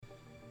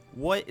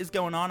What is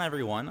going on,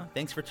 everyone?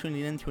 Thanks for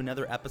tuning in to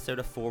another episode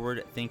of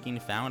Forward Thinking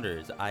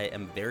Founders. I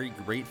am very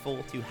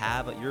grateful to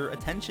have your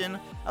attention,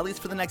 at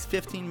least for the next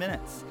 15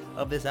 minutes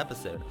of this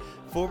episode.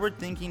 Forward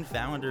Thinking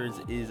Founders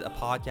is a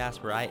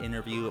podcast where I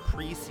interview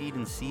pre-seed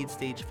and seed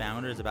stage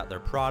founders about their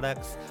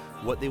products,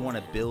 what they want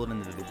to build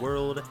into the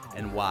world,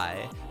 and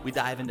why. We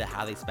dive into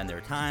how they spend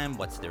their time,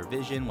 what's their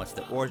vision, what's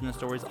their origin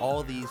stories,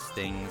 all these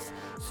things,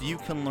 so you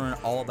can learn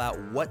all about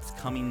what's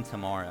coming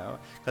tomorrow.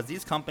 Because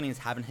these companies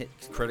haven't hit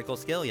critical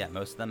scale yet.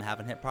 Most of them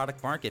haven't hit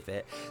product market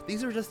fit.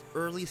 These are just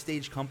early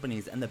stage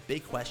companies, and the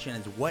big question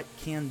is, what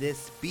can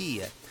this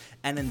be?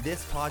 And in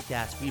this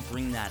podcast, we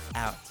bring that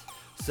out.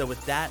 So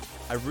with that,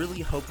 I really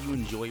hope you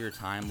enjoy your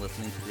time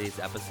listening to today's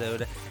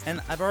episode.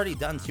 And I've already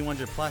done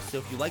 200 plus, so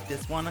if you like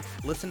this one,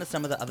 listen to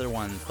some of the other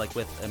ones, like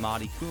with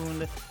Imadi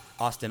Kund,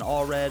 Austin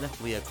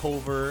Allred, Leah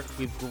Culver.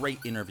 We have great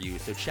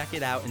interviews, so check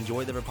it out,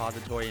 enjoy the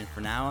repository, and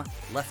for now,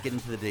 let's get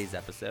into today's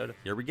episode.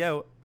 Here we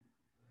go.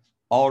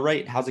 All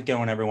right, how's it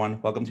going, everyone?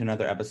 Welcome to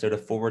another episode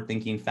of Forward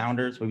Thinking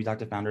Founders, where we talk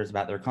to founders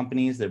about their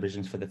companies, their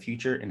visions for the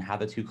future, and how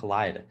the two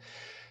collide.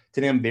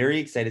 Today, I'm very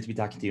excited to be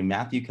talking to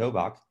Matthew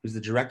Kobach, who's the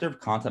Director of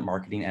Content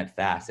Marketing at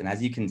Fast. And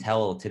as you can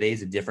tell,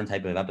 today's a different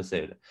type of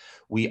episode.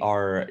 We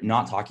are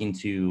not talking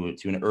to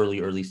an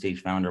early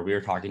stage founder. We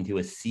are talking to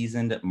a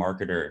seasoned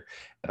marketer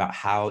about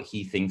how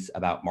he thinks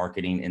about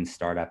marketing in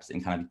startups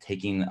and kind of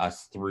taking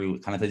us through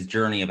kind of his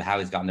journey of how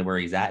he's gotten to where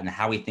he's at and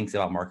how he thinks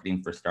about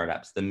marketing for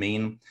startups. The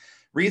main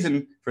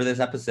reason for this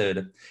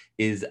episode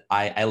is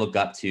I look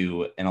up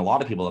to, and a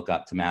lot of people look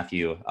up to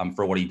Matthew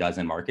for what he does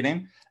in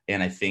marketing.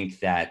 And I think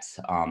that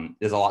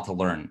there's a lot to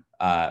learn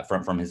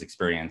from his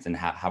experience and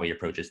how he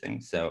approaches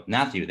things. So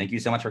Matthew, thank you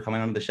so much for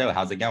coming on the show.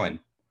 How's it going?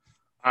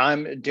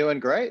 I'm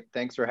doing great.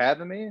 Thanks for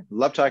having me.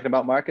 Love talking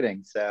about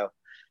marketing. So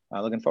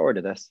looking forward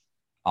to this.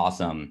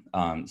 Awesome.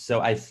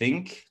 So I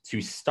think to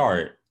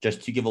start,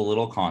 just to give a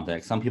little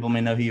context, some people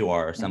may know who you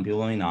are, some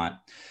people may not.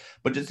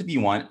 But just if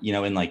you want,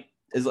 in like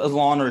as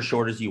long or as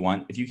short as you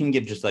want, if you can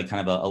give just like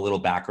kind of a little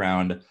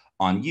background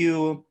on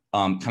you,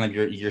 kind of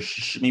your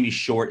maybe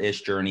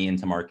short-ish journey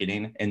into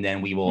marketing, and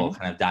then we will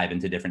kind of dive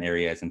into different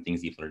areas and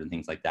things you've learned and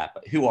things like that.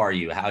 But who are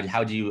you?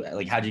 How'd you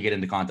get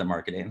into content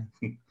marketing?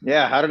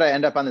 Yeah, how did I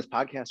end up on this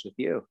podcast with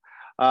you?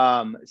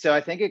 So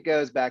I think it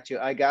goes back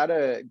to, I got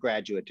a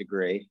graduate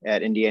degree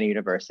at Indiana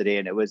University,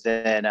 and it was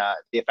in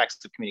the effects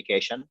of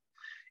communication.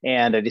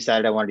 And I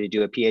decided I wanted to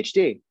do a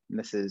PhD. And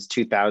this is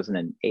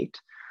 2008.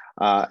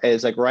 It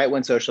was like right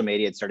when social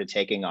media had started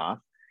taking off.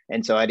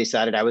 And so I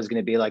decided I was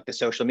going to be like the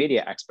social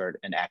media expert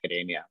in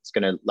academia. It's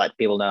going to let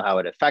people know how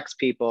it affects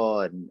people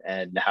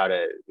and how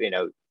to,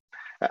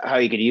 how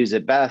you could use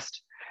it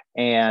best.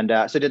 And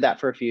so I did that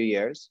for a few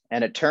years.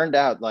 And it turned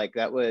out like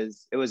it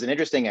was an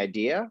interesting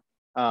idea.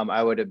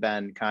 I would have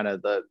been kind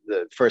of the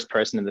first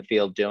person in the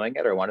field doing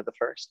it, or one of the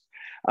first.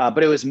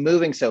 But it was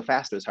moving so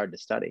fast, it was hard to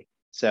study.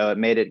 So it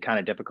made it kind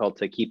of difficult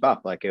to keep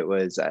up. Like it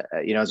was,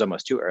 it was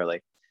almost too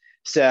early.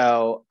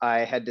 So I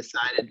had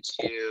decided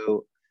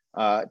to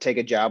take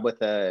a job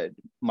with a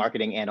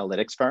marketing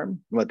analytics firm.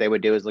 What they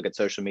would do is look at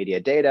social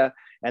media data,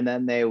 and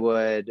then they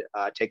would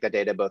take that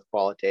data both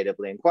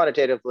qualitatively and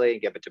quantitatively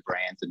and give it to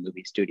brands and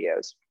movie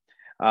studios.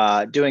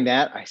 Doing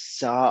that, I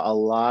saw a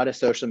lot of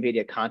social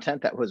media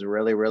content that was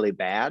really, really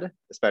bad,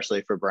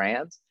 especially for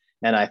brands.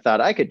 And I thought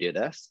I could do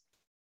this,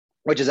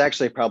 which is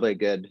actually probably a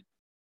good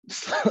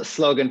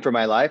slogan for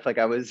my life. Like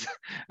I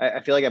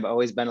feel like I've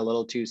always been a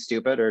little too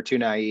stupid or too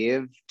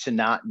naive to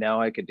not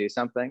know I could do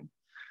something.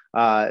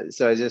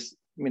 So I just,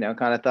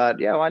 kind of thought,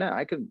 yeah, why not?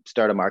 I could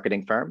start a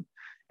marketing firm.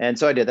 And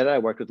so I did that. I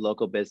worked with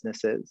local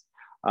businesses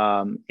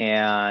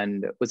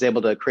and was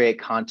able to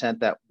create content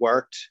that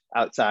worked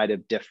outside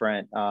of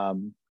different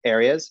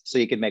areas. So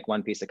you could make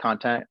one piece of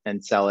content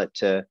and sell it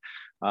to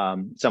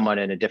someone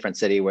in a different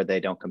city where they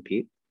don't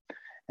compete.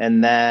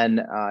 And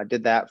then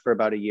did that for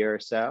about a year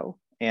or so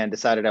and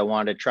decided I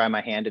wanted to try my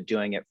hand at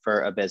doing it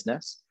for a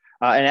business.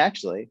 And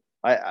actually,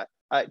 I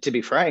to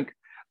be frank,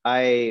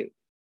 I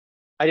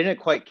didn't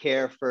quite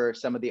care for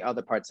some of the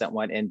other parts that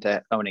went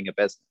into owning a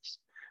business.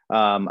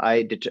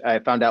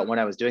 I found out when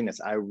I was doing this,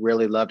 I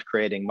really loved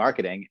creating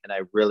marketing, and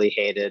I really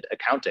hated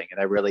accounting, and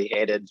I really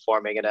hated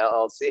forming an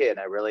LLC, and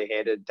I really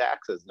hated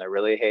taxes, and I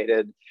really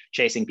hated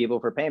chasing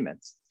people for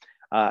payments.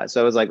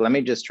 So I was like, let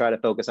me just try to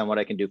focus on what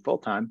I can do full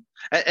time.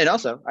 And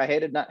also, I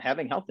hated not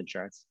having health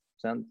insurance.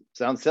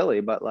 Sounds silly,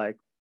 but like,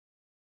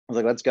 I was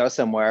like, let's go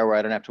somewhere where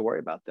I don't have to worry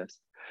about this.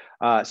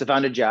 So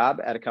found a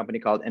job at a company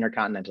called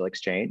Intercontinental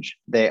Exchange.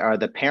 They are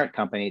the parent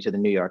company to the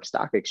New York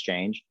Stock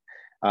Exchange.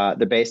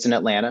 They're based in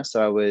Atlanta.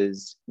 So I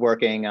was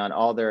working on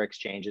all their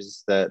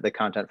exchanges, the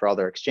content for all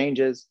their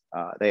exchanges.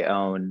 They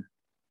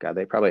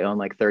probably own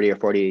like 30 or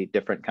 40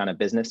 different kind of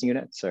business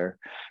units or,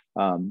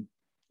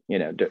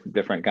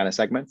 different kind of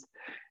segments.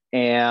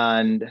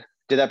 And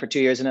did that for 2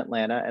 years in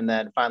Atlanta, and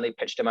then finally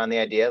pitched him on the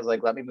idea. I was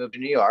like, let me move to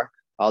New York.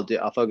 I'll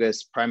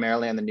focus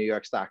primarily on the New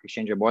York Stock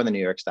Exchange, or more than the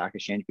New York Stock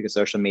Exchange, because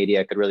social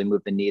media could really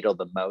move the needle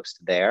the most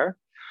there.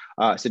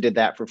 So did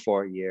that for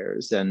 4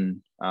 years,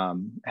 and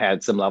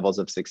had some levels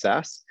of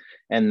success.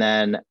 And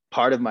then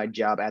part of my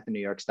job at the New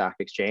York Stock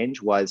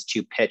Exchange was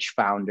to pitch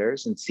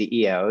founders and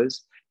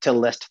CEOs to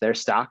list their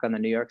stock on the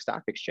New York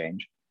Stock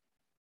Exchange.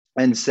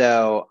 And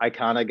so I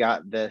kind of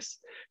got this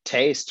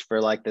taste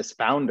for like this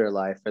founder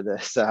life, for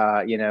this,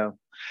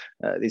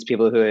 these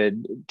people who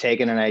had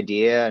taken an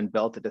idea and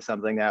built it to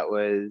something that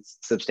was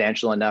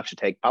substantial enough to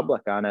take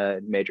public on a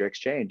major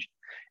exchange.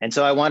 And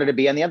so I wanted to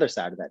be on the other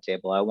side of that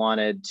table. I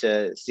wanted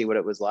to see what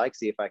it was like,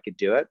 see if I could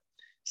do it.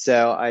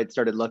 So I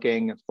started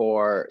looking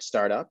for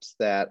startups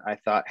that I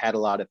thought had a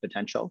lot of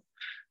potential.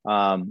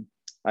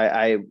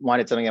 I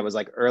wanted something that was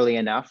like early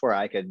enough where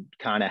I could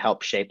kind of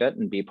help shape it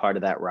and be part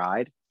of that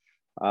ride.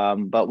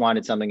 But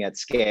wanted something that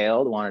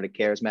scaled, wanted a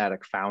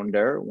charismatic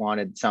founder,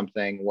 wanted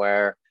something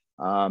where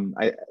a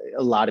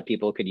lot of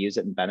people could use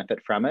it and benefit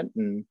from it.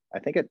 And I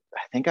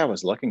think I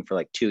was looking for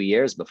like 2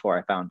 years before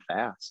I found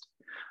Fast.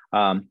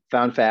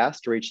 Found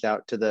Fast, reached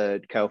out to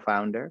the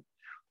co-founder,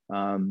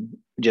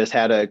 just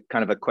had a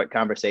kind of a quick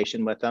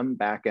conversation with them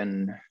back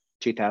in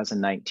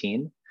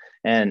 2019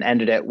 and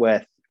ended it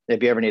with,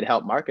 if you ever need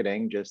help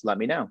marketing, just let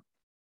me know.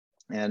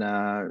 And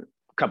a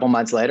couple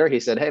months later, he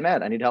said, "Hey,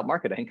 Matt, I need help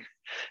marketing."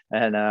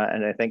 And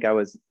I think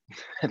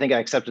I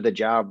accepted the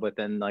job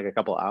within like a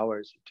couple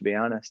hours, to be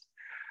honest.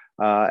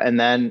 And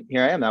then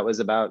here I am. That was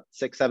about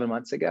 6-7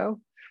 months ago.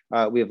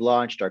 We've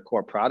launched our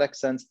core product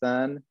since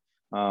then.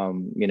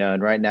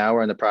 And right now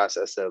we're in the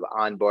process of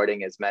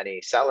onboarding as many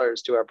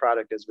sellers to our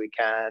product as we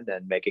can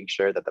and making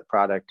sure that the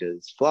product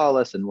is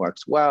flawless and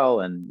works well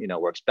and,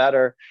 works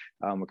better.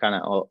 We're kind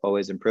of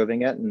always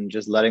improving it and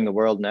just letting the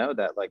world know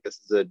that like,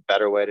 this is a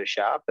better way to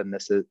shop and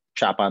this is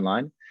shop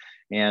online.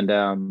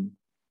 And,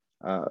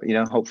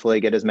 hopefully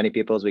get as many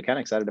people as we can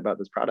excited about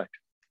this product.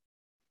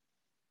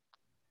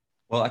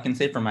 Well, I can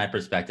say from my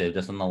perspective,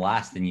 just on the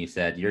last thing you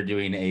said, you're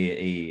doing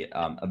a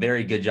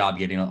very good job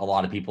getting a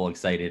lot of people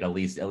excited, at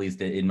least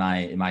in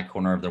my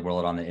corner of the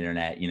world on the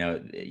internet.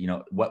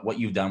 What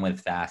you've done with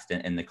Fast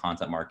and the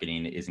content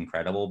marketing is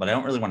incredible. But I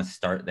don't really want to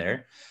start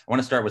there. I want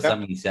to start with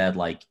something you said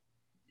like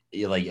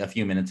a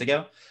few minutes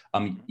ago.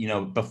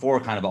 Before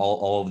kind of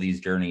all of these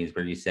journeys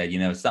where you said,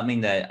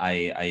 something that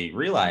I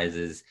realize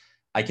is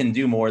I can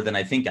do more than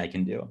I think I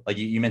can do. Like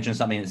you mentioned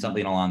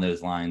something along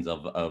those lines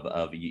of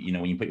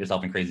when you put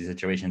yourself in crazy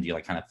situations, you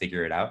like kind of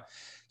figure it out.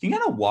 Can you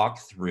kind of walk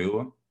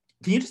through,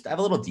 can you just dive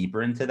a little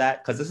deeper into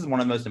that? Because this is one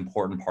of the most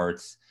important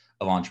parts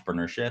of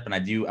entrepreneurship.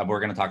 And we're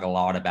going to talk a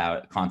lot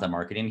about content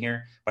marketing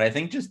here, but I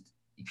think just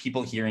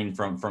people hearing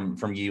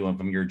from you and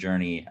from your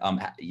journey,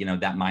 that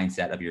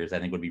mindset of yours, I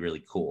think would be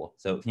really cool.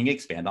 So can you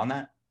expand on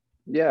that?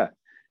 Yeah.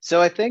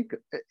 So I think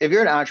if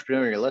you're an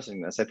entrepreneur, you're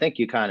listening to this, I think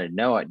you kind of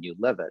know it and you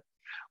live it.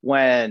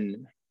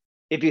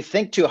 If you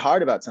think too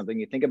hard about something,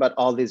 you think about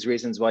all these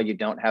reasons why you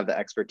don't have the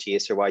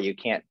expertise or why you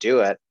can't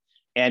do it.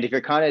 And if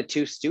you're kind of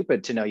too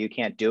stupid to know you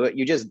can't do it,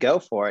 you just go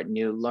for it and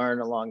you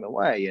learn along the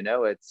way.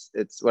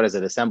 It's what is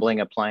it? Assembling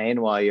a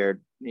plane while you're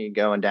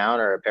going down,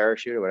 or a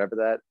parachute, or whatever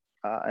that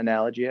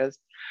analogy is.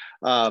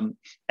 And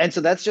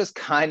so that's just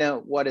kind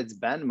of what it's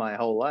been my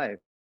whole life.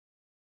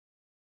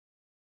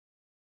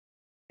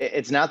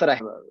 It's not that I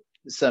have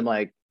some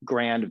like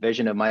grand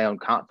vision of my own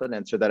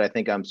confidence or that I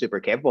think I'm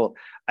super capable.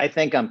 I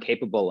think I'm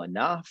capable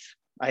enough.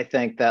 I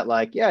think that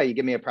like, yeah, you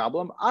give me a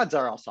problem, odds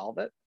are I'll solve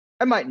it.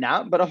 I might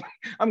not, but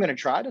I'm going to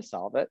try to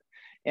solve it.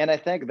 And I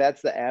think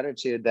that's the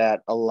attitude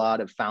that a lot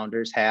of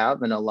founders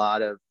have, and a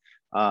lot of,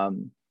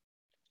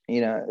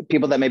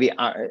 people that maybe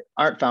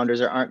aren't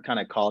founders or aren't kind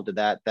of called to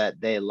that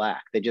they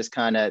lack. They just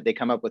they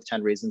come up with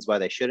 10 reasons why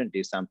they shouldn't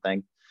do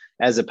something.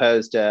 As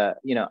opposed to,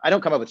 I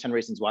don't come up with 10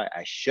 reasons why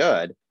I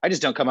should. I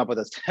just don't come up with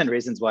those 10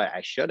 reasons why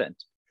I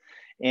shouldn't.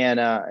 And,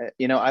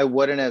 I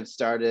wouldn't have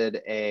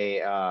started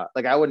I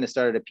wouldn't have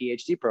started a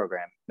PhD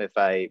program if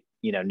I,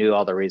 knew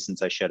all the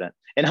reasons I shouldn't.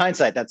 In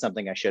hindsight, that's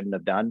something I shouldn't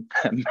have done.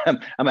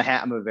 I'm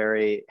a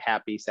very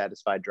happy,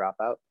 satisfied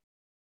dropout.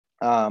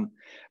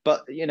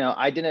 But,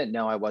 I didn't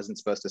know I wasn't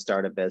supposed to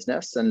start a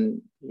business,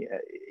 and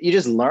you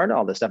just learn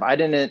all this stuff.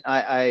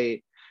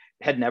 I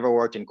had never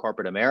worked in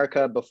corporate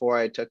America before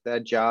I took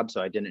that job.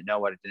 So I didn't know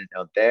what I didn't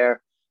know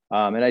there.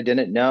 And I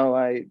didn't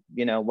know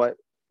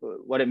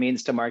what it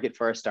means to market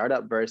for a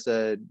startup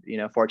versus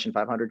Fortune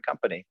 500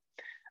 company.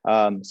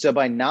 So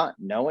by not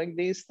knowing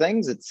these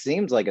things, it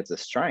seems like it's a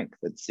strength.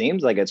 It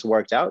seems like it's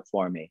worked out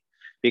for me,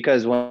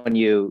 because when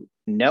you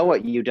know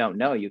what you don't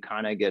know, you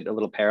kind of get a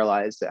little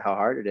paralyzed at how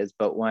hard it is.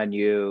 But when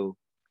you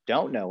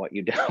don't know what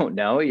you don't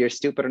know, you're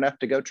stupid enough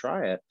to go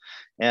try it.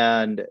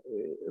 And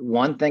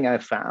one thing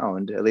I've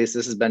found, at least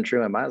this has been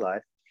true in my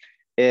life,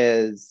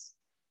 is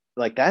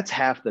like that's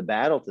half the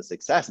battle to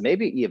success,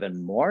 maybe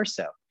even more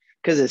so.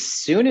 Because as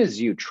soon as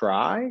you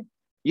try,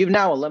 you've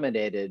now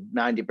eliminated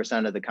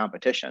 90% of the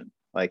competition.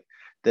 Like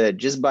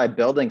just by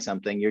building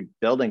something, you're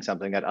building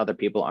something that other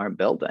people aren't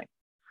building.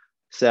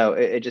 So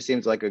it just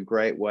seems like a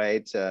great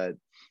way to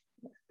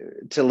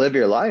live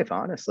your life,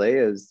 honestly,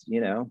 is,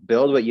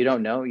 build what you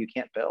don't know you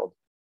can't build.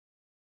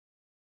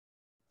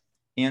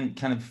 And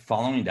kind of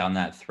following down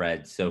that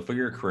thread, so for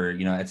your career,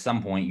 at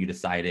some point you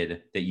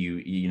decided that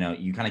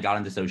you kind of got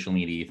into social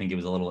media. You think it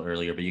was a little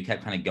earlier, but you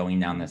kept kind of going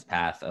down this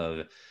path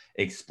of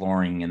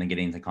exploring and then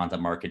getting into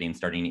content marketing,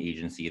 starting an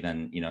agency,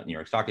 then, New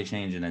York Stock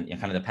Exchange, and then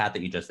kind of the path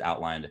that you just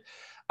outlined.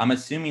 I'm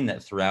assuming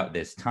that throughout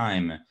this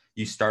time,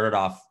 you started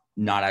off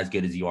not as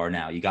good as you are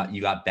now. You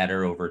got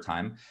better over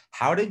time.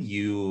 How did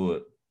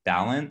you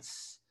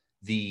balance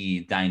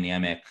the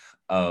dynamic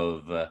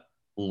of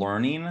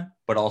learning,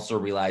 but also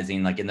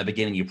realizing, like, in the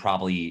beginning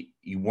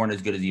you weren't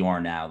as good as you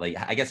are now? Like,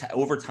 I guess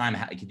over time,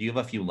 do you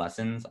have a few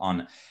lessons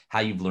on how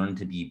you've learned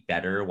to be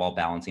better while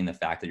balancing the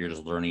fact that you're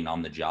just learning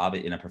on the job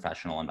in a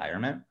professional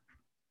environment?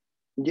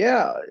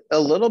 Yeah, a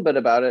little bit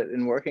about it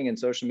in working in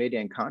social media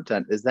and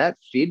content is that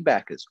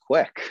feedback is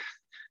quick.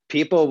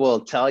 People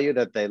will tell you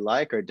that they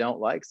like or don't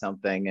like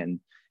something,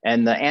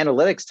 and the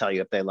analytics tell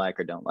you if they like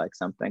or don't like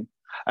something.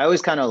 I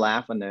always kind of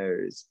laugh when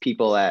there's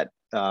people at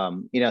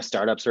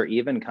startups or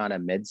even kind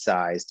of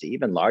mid-sized to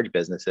even large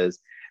businesses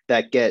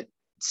that get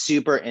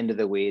super into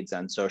the weeds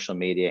on social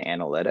media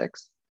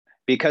analytics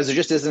because there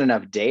just isn't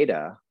enough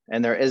data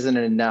and there isn't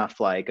enough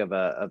like of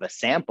a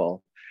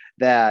sample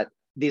that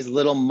these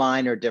little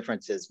minor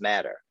differences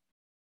matter.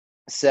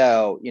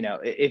 So,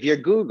 if you're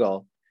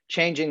Google,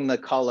 changing the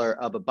color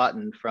of a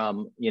button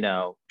from,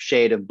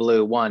 shade of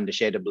blue 1 to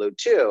shade of blue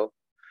 2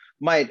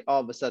 might all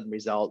of a sudden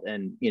result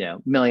in,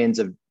 millions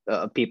of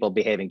people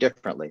behaving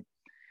differently.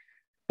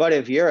 But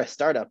if you're a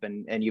startup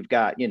and you've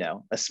got,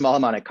 a small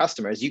amount of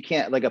customers, you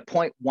can't, like, a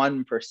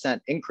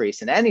 0.1%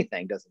 increase in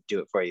anything doesn't do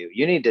it for you.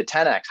 You need to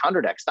 10x,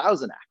 100x,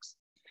 1000x.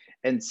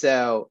 And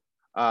so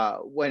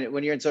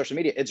when you're in social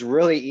media, it's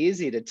really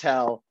easy to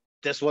tell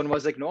this one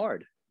was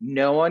ignored.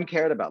 No one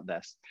cared about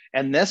this.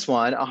 And this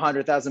one,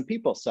 100,000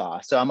 people saw.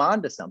 So I'm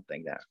on to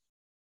something there.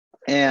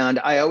 And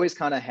I always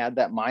kind of had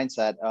that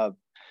mindset of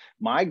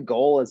my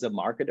goal as a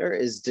marketer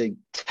is to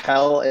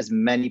tell as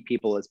many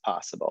people as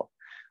possible.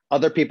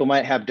 Other people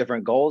might have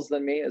different goals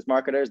than me as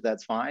marketers.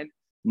 That's fine.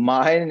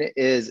 Mine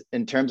is,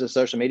 in terms of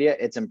social media,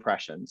 it's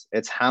impressions.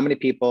 It's how many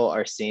people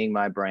are seeing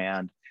my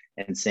brand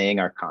and seeing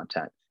our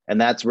content. And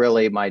that's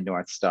really my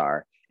North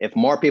Star. If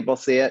more people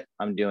see it,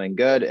 I'm doing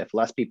good. If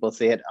less people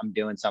see it, I'm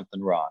doing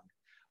something wrong.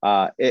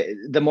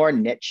 The more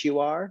niche you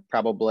are,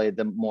 probably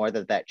the more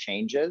that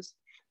changes.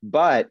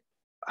 But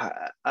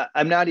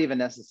I'm not even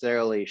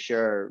necessarily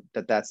sure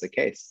that that's the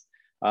case.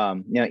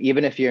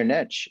 Even if you're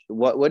niche,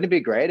 wouldn't it be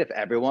great if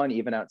everyone,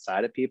 even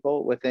outside of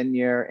people within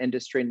your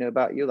industry, knew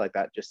about you? Like,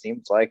 that just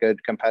seems like a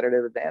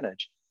competitive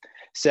advantage.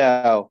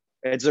 So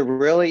it's a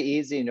really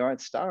easy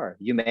North Star.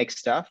 You make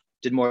stuff.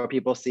 Did more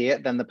people see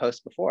it than the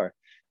post before?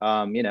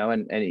 And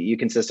you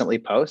consistently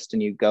post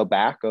and you go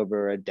back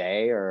over a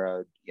day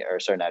or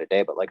sorry, not a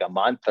day, but like a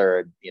month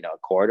or, a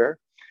quarter.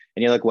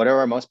 And you're like, what are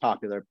our most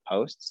popular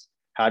posts?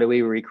 How do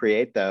we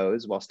recreate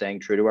those while staying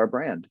true to our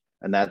brand?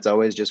 And that's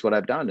always just what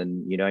I've done.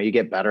 And, you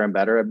get better and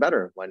better and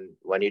better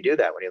when you do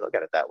that, when you look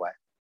at it that way.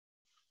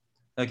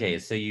 Okay,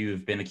 so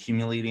you've been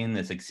accumulating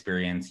this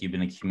experience, you've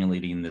been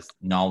accumulating this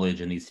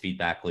knowledge and these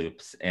feedback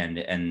loops, and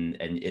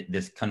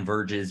this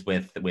converges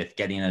with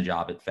getting a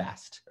job at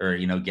Fast, or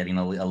getting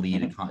a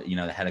lead,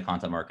 the head of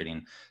content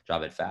marketing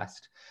job at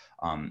Fast.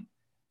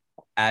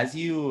 As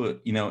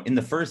you in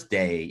the first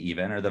day,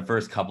 even, or the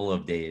first couple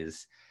of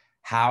days,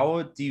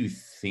 how did you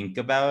think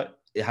about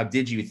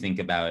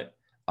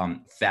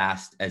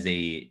Fast as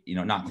a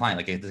not client,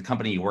 like it's a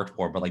company you worked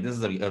for, but like this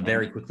is a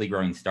very quickly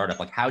growing startup.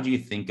 Like, how do you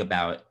think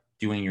about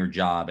doing your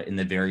job in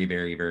the very,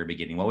 very, very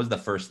beginning? What was the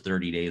first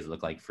 30 days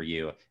look like for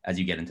you as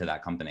you get into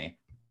that company?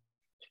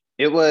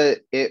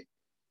 The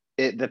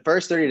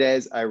first 30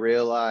 days, I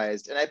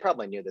realized, and I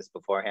probably knew this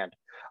beforehand,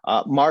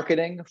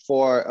 marketing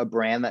for a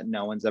brand that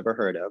no one's ever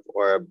heard of,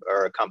 or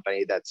a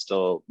company that's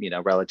still,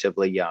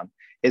 relatively young,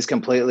 is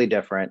completely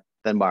different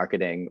than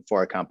marketing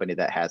for a company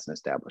that has an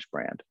established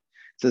brand.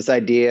 So this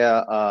idea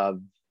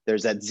of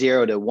there's that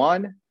 0 to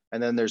 1,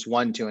 and then there's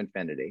 1 to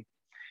infinity.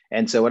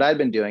 And so what I'd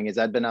been doing is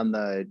I'd been on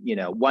the,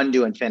 1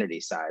 to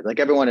infinity side. Like,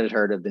 everyone had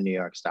heard of the New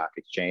York Stock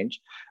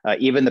Exchange,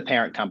 even the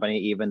parent company,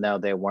 even though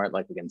they weren't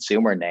like a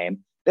consumer name,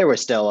 they were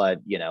still a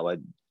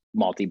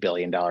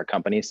multi-billion-dollar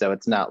company. So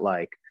it's not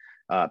like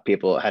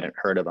people hadn't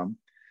heard of them.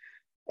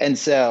 And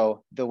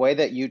so the way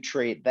that you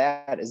treat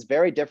that is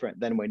very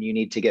different than when you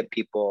need to get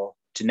people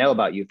to know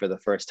about you for the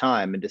first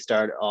time and to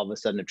start all of a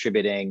sudden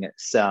attributing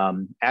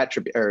some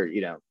attribute, or,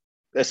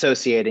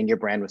 associating your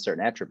brand with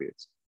certain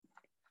attributes.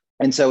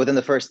 And so within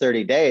the first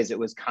 30 days, it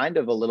was kind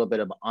of a little bit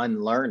of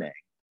unlearning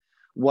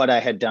what I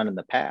had done in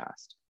the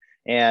past.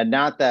 And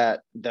not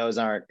that those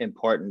aren't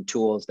important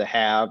tools to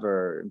have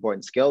or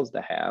important skills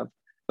to have,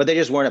 but they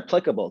just weren't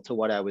applicable to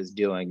what I was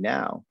doing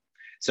now.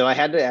 So I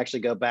had to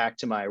actually go back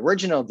to my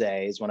original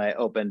days when I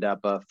opened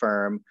up a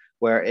firm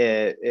where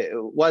it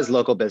was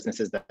local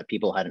businesses that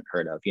people hadn't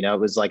heard of. It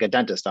was like a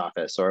dentist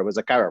office, or it was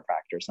a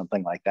chiropractor,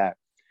 something like that.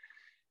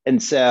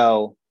 And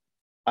so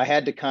I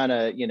had to kind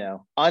of,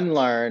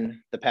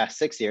 unlearn the past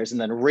 6 years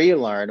and then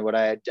relearn what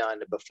I had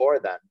done before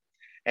then.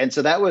 And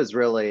so that was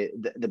really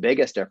the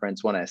biggest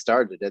difference when I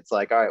started. It's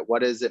like, all right,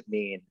 what does it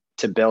mean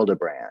to build a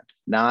brand,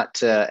 not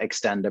to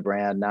extend a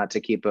brand, not to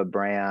keep a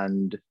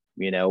brand,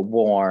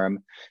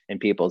 warm in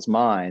people's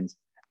minds,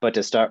 but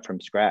to start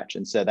from scratch.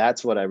 And so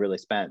that's what I really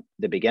spent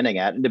the beginning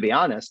at. And to be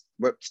honest,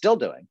 we're still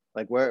doing.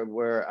 Like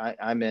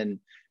I'm in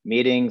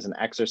meetings and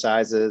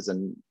exercises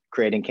and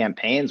creating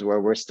campaigns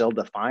where we're still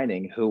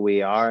defining who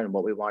we are and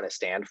what we want to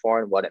stand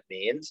for and what it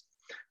means.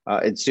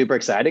 It's super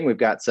exciting. We've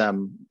got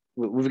some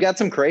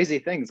crazy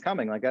things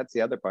coming. Like that's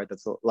the other part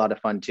that's a lot of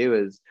fun too,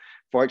 is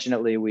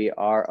fortunately we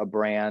are a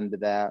brand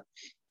that,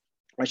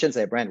 I shouldn't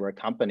say a brand, we're a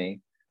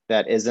company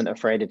that isn't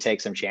afraid to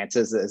take some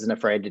chances, that isn't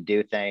afraid to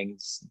do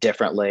things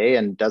differently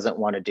and doesn't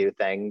want to do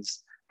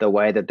things the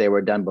way that they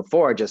were done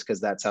before just because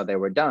that's how they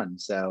were done.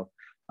 So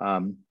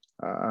I'm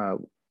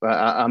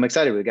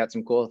excited. We've got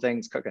some cool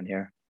things cooking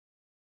here.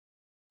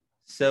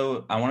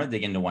 So I want to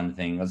dig into one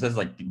thing. This is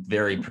like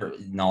very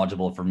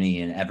knowledgeable for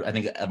me, and I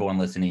think everyone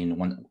listening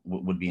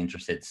would be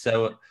interested.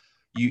 So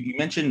you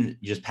mentioned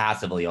just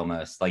passively,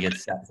 almost like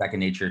it's second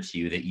nature to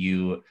you, that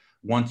you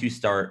want to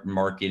start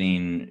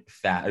marketing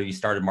fast, or you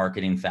started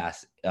marketing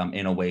fast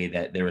in a way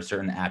that there were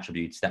certain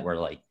attributes that were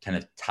like kind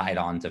of tied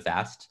on to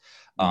fast.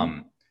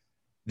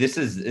 This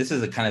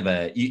is a kind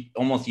of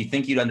you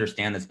think you'd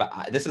understand this,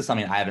 but this is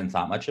something I haven't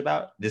thought much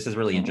about. This is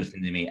really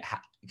interesting to me.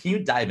 Can you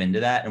dive into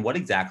that? And what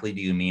exactly do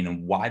you mean?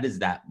 And why does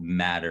that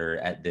matter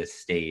at this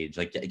stage?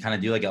 Like kind of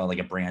do like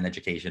a brand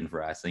education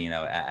for us,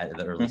 at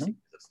the early stages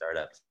of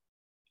startups.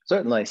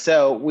 Certainly.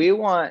 So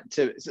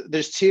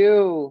there's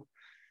two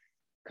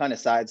kind of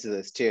sides to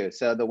this too.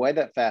 So the way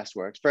that Fast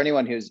works, for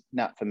anyone who's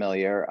not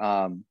familiar,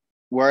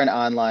 we're an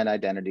online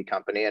identity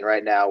company, and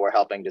right now we're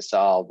helping to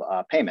solve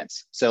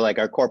payments. So like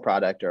our core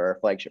product or our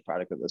flagship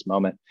product at this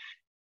moment,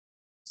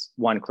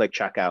 one-click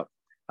checkout,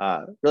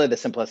 really the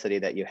simplicity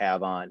that you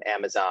have on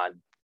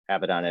Amazon,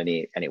 have it on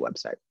any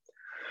website,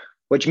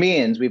 which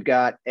means we've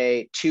got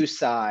two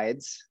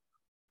sides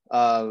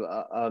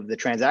of the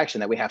transaction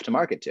that we have to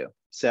market to.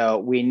 So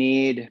we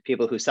need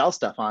people who sell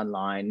stuff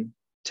online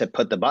to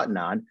put the button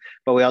on,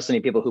 but we also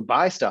need people who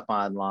buy stuff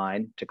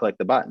online to click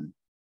the button.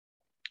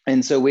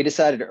 And so we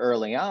decided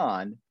early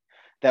on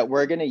that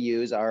we're going to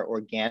use our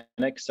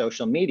organic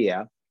social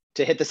media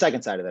to hit the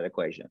second side of that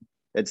equation.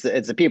 It's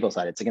the people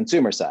side, it's the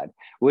consumer side.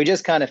 We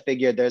just kind of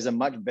figured there's a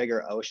much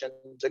bigger ocean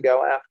to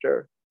go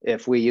after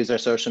if we use our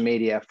social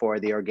media for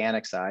the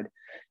organic side.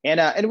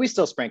 And we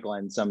still sprinkle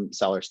in some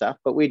seller stuff,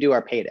 but we do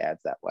our paid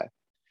ads that way.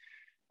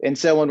 And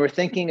so when we're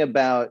thinking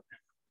about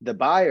the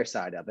buyer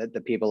side of it,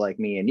 the people like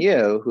me and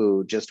you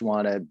who just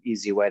want an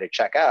easy way to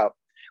check out,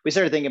 we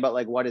started thinking about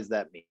like, what does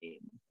that mean?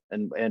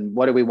 And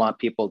what do we want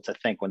people to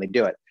think when they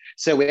do it?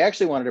 So we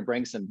actually wanted to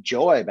bring some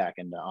joy back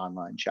into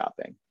online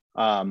shopping.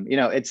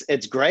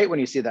 It's great when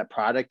you see that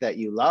product that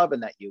you love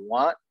and that you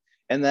want,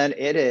 and then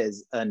it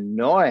is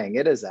annoying.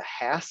 It is a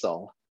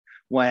hassle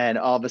when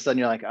all of a sudden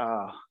you're like,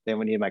 oh, then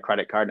we need my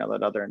credit card and all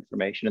that other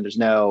information, and there's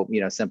no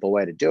simple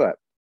way to do it.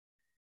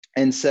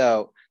 And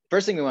so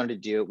first thing we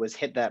wanted to do was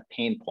hit that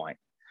pain point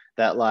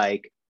that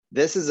like,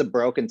 this is a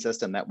broken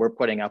system that we're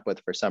putting up with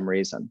for some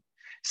reason.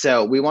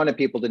 So we wanted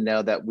people to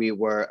know that we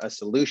were a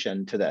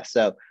solution to this.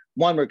 So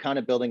one, we're kind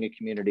of building a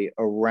community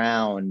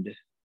around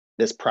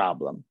this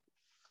problem.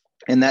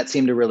 And that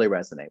seemed to really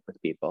resonate with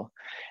people.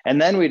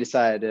 And then we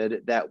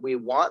decided that we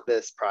want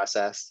this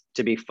process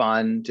to be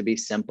fun, to be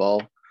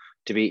simple,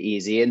 to be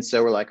easy. And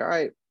so we're like, all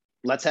right,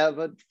 let's have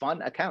a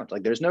fun account.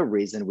 Like there's no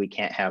reason we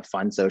can't have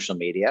fun social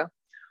media.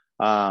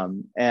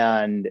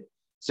 And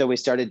so we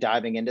started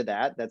diving into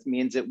that. That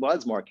means it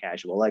was more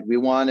casual. Like we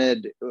want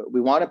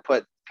to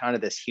put kind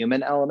of this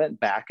human element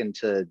back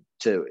into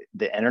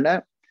the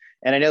internet.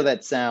 And I know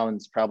that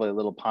sounds probably a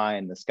little pie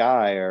in the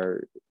sky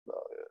or,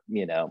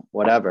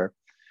 whatever,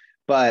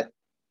 but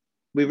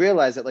we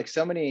realized that like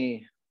so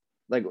many,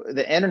 like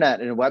the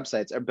internet and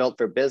websites are built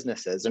for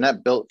businesses. They're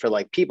not built for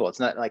like people. It's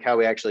not like how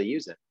we actually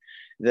use it.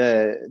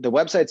 The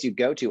websites you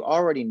go to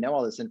already know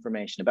all this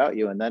information about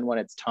you. And then when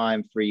it's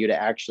time for you to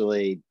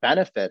actually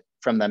benefit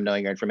from them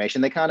knowing your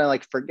information, they kind of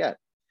like forget.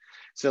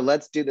 So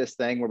let's do this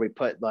thing where we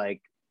put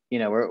like,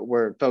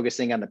 we're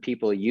focusing on the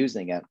people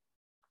using it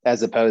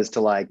as opposed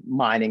to like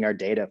mining our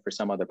data for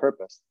some other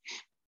purpose.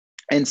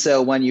 And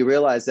so when you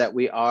realize that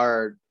we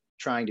are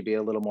trying to be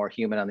a little more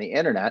human on the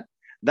internet,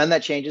 then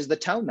that changes the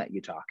tone that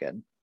you talk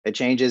in. It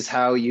changes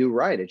how you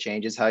write. It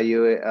changes how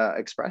you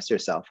express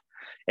yourself.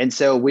 And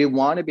so we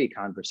want to be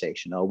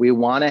conversational. We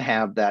want to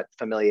have that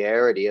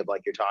familiarity of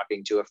like you're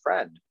talking to a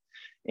friend.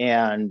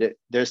 And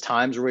there's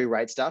times where we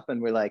write stuff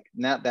and we're like,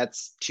 nah,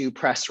 that's too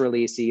press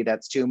releasey,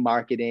 that's too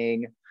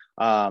marketing.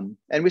 And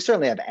we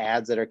certainly have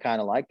ads that are kind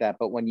of like that.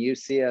 But when you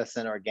see us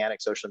in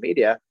organic social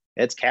media,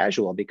 it's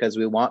casual because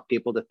we want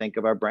people to think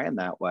of our brand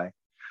that way.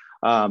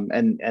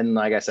 And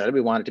like I said,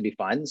 we want it to be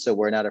fun. So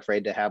we're not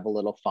afraid to have a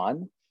little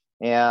fun.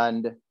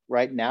 And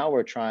right now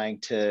we're trying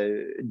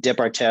to dip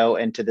our toe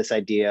into this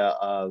idea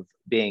of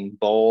being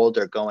bold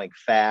or going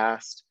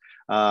fast.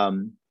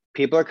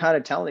 People are kind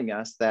of telling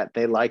us that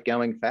they like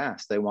going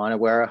fast. They want to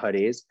wear our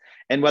hoodies.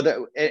 And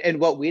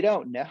what we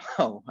don't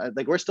know,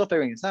 like we're still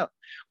figuring this out.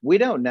 We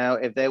don't know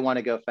if they want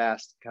to go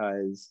fast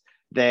because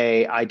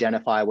they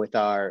identify with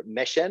our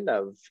mission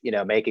of,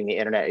 making the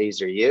internet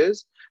easier to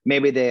use.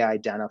 Maybe they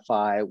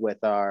identify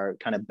with our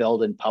kind of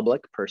build in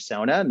public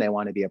persona and they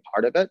want to be a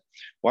part of it.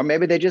 Or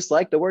maybe they just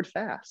like the word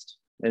fast.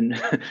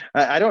 And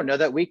I don't know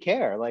that we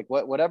care. Like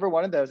whatever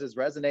one of those is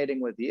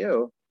resonating with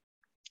you,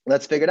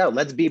 let's figure it out.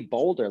 Let's be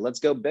bolder. Let's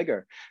go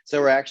bigger.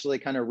 So we're actually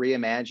kind of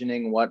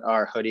reimagining what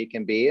our hoodie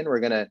can be. And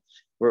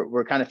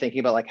we're kind of thinking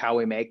about like how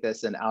we make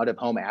this an out of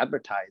home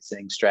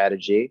advertising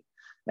strategy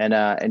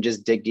and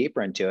just dig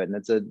deeper into it. And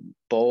it's a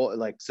bold,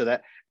 like, so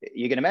that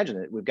you can imagine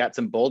it. We've got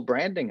some bold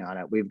branding on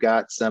it. We've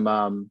got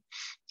some,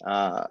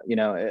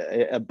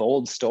 a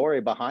bold story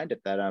behind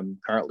it that I'm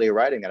currently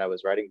writing, that I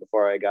was writing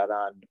before I got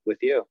on with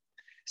you.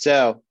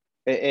 So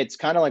it's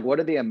kind of like, what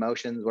are the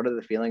emotions? What are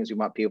the feelings we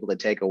want people to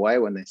take away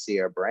when they see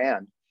our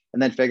brand?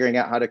 And then figuring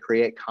out how to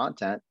create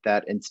content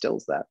that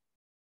instills that.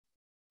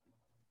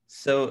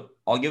 So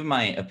I'll give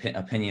my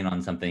opinion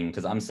on something,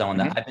 because I'm someone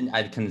that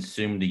I've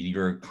consumed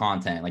your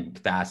content, like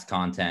fast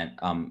content,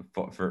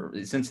 for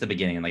since the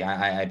beginning. Like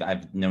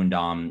I've known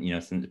Dom,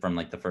 since from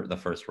like the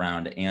first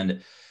round,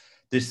 and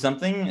there's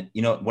something,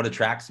 what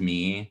attracts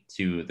me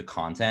to the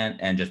content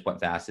and just what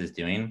Fast is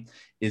doing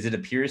is it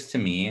appears to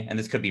me, and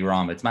this could be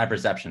wrong, but it's my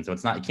perception, so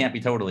it can't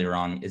be totally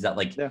wrong, is that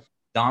like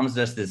Dom's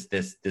just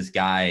this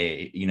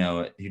guy,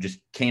 who just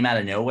came out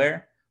of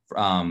nowhere,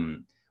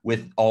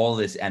 with all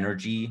this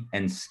energy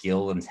and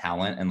skill and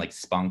talent and like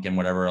spunk and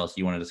whatever else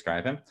you want to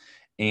describe him,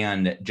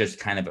 and just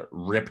kind of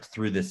ripped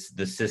through this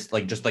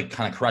like just like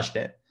kind of crushed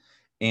it.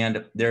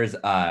 And there's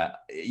this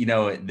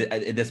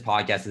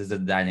podcast is a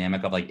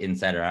dynamic of like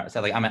insider outside.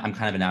 Like I'm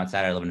kind of an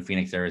outsider. I live in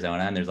Phoenix,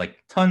 Arizona, and there's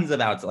like tons of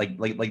outside,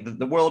 like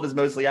the world is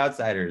mostly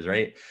outsiders,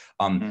 right?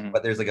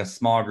 But there's like a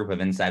small group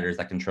of insiders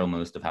that control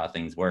most of how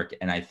things work.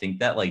 And I think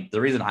that like the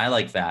reason I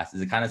like Fast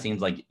is it kind of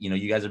seems like,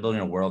 you guys are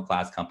building a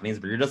world-class companies,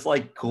 but you're just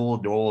like cool,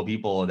 dual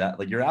people that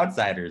like you're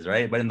outsiders,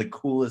 right? But in the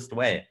coolest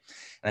way.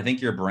 And I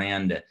think your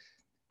brand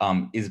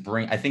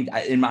I think,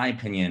 in my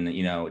opinion,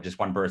 just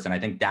one person, I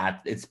think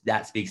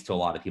that speaks to a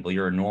lot of people.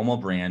 You're a normal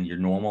brand, you're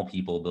normal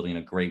people building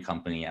a great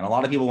company. And a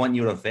lot of people want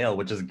you to fail,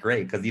 which is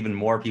great, because even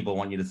more people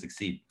want you to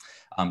succeed.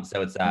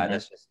 So it's,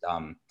 that's just,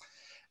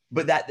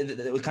 but that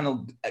it was kind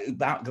of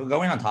about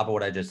going on top of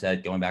what I just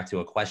said, going back to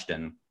a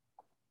question.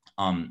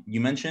 You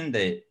mentioned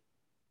that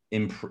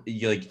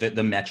like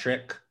the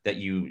metric that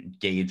you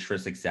gauge for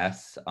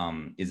success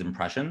is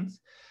impressions.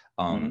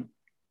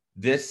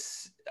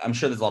 I'm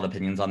sure there's a lot of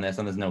opinions on this,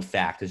 and there's no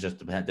fact. It just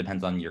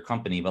depends on your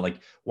company. But like,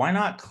 why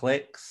not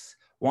clicks?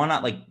 Why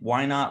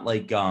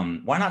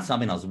not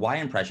something else? Why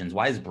impressions?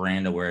 Why is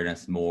brand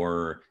awareness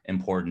more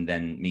important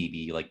than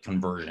maybe like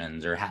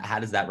conversions? Or how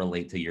does that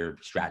relate to your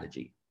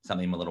strategy?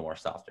 Something a little more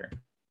softer.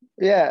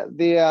 Yeah,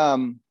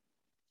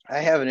 I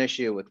have an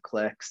issue with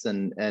clicks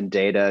and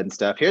data and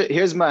stuff. I'll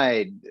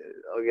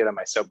get on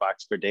my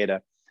soapbox for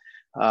data.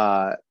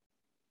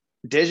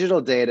 Digital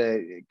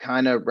data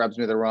kind of rubs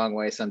me the wrong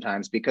way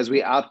sometimes, because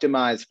we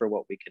optimize for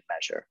what we can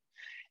measure.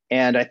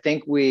 And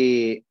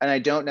I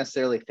don't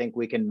necessarily think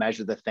we can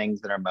measure the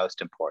things that are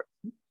most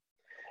important.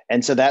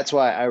 And so that's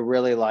why I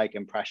really like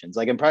impressions.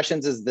 Like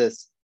impressions is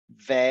this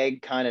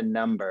vague kind of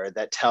number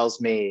that tells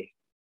me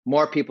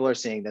more people are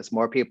seeing this,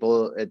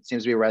 it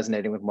seems to be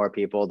resonating with more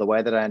people. The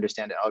way that I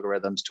understand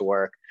algorithms to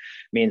work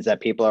means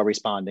that people are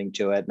responding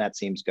to it, and that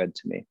seems good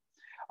to me.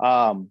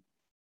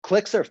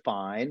 Clicks are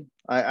fine.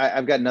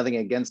 I've got nothing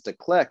against a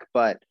click,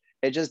 but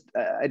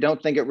I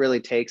don't think it really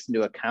takes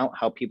into account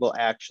how people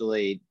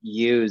actually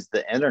use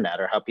the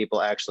internet or how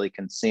people actually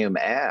consume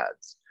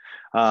ads.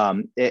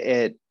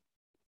 It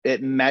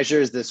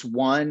measures this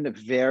one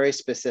very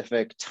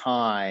specific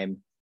time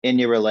in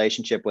your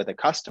relationship with a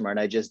customer, and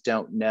I just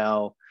don't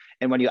know.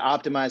 And when you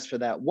optimize for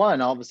that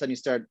one, all of a sudden you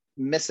start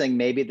missing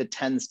maybe the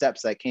 10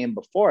 steps that came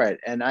before it,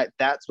 and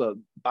that's what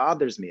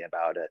bothers me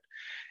about it.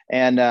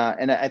 And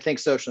I think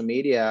social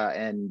media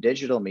and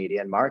digital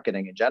media and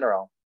marketing in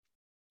general,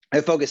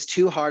 I focus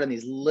too hard on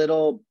these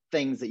little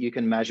things that you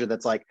can measure.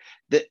 That's like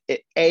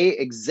A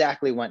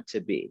exactly went to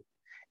B.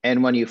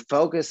 And when you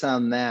focus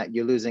on that,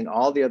 you're losing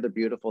all the other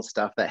beautiful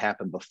stuff that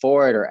happened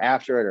before it or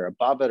after it or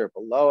above it or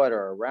below it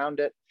or around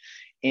it.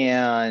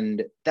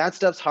 And that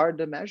stuff's hard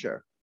to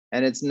measure.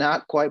 And it's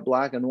not quite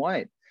black and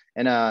white.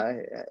 And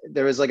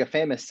there was like a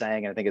famous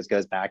saying, I think it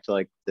goes back to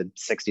like the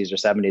 60s or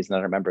 70s, and I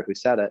don't remember who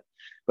said it,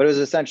 but it was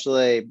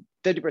essentially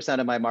 50%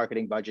 of my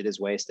marketing budget is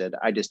wasted.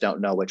 I just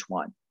don't know which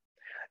one.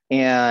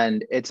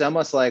 And it's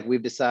almost like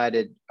we've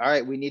decided, all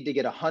right, we need to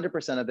get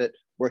 100% of it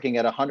working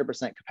at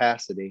 100%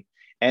 capacity.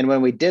 And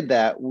when we did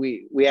that,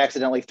 we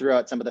accidentally threw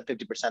out some of the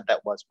 50%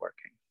 that was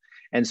working.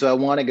 And so I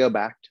want to go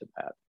back to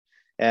that.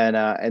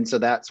 And so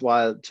that's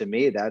why, to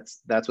me,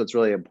 that's what's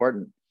really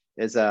important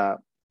is I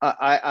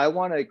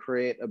want to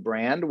create a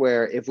brand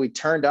where if we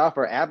turned off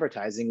our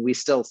advertising, we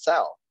still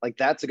sell. Like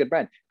that's a good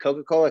brand.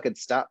 Coca-Cola could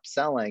stop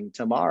selling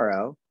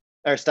tomorrow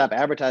or stop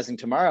advertising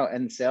tomorrow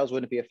and sales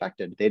wouldn't be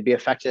affected. They'd be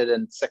affected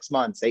in 6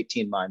 months,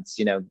 18 months,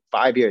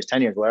 5 years,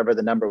 10 years, whatever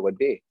the number would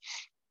be.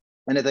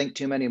 And I think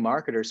too many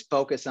marketers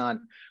focus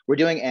on, we're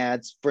doing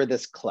ads for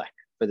this click.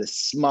 for this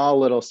small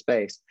little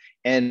space.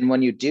 And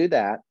when you do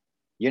that,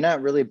 you're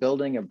not really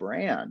building a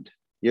brand.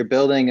 You're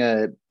building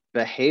a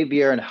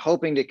behavior and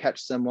hoping to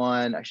catch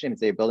someone. I shouldn't even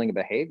say you're building a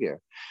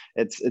behavior.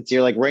 It's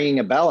you're like ringing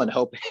a bell and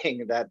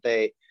hoping that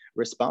they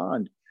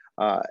respond.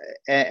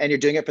 And you're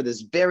doing it for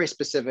this very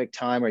specific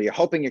time, or you're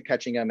hoping you're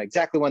catching them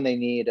exactly when they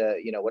need,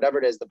 whatever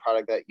it is, the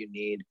product that you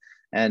need.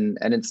 And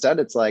instead,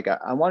 it's like,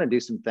 I want to do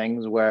some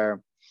things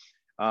where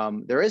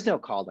there is no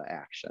call to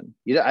action.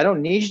 I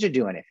don't need you to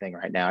do anything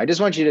right now. I just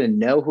want you to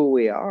know who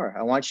we are.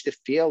 I want you to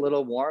feel a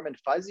little warm and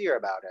fuzzier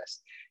about us,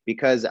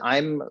 because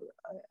I'm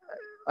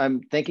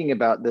thinking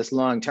about this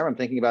long term. I'm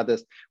thinking about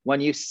this.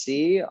 When you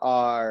see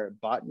our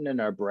button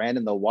and our brand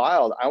in the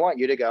wild, I want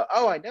you to go,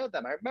 oh, I know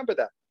them. I remember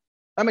them.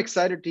 I'm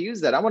excited to use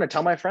that. I want to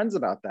tell my friends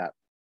about that.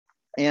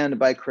 And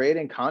by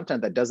creating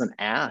content that doesn't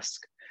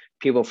ask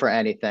people for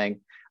anything,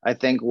 I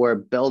think we're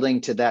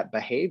building to that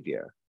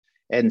behavior.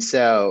 And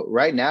so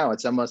right now,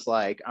 it's almost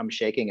like I'm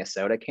shaking a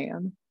soda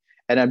can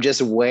and I'm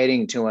just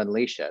waiting to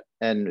unleash it.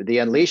 And the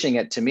unleashing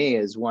it to me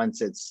is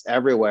once it's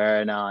everywhere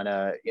and on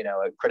a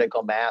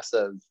critical mass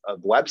of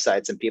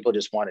websites, and people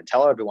just want to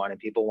tell everyone, and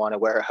people want to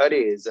wear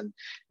hoodies. And,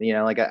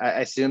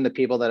 I assume the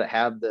people that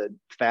have the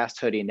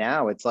fast hoodie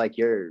now, it's like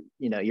your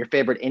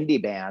favorite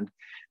indie band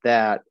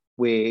that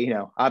we,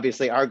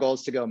 obviously our goal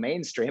is to go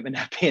mainstream and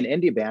not be an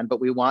indie band,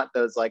 but we want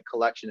those like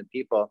collection of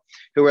people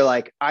who were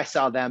like, I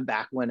saw them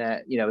back when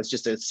it's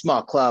just a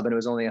small club and it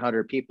was only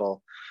 100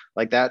 people.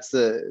 Like that's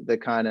the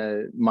kind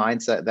of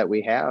mindset that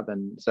we have.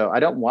 And so I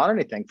don't want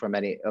anything from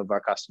any of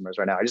our customers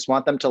right now. I just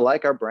want them to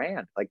like our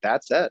brand. Like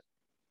that's it.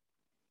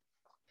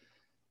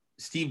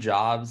 Steve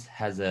Jobs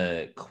has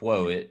a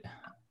quote,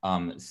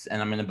 and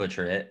I'm going to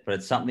butcher it, but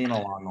it's something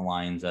along the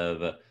lines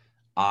of,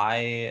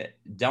 I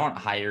don't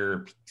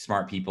hire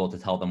smart people to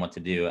tell them what to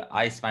do.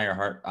 I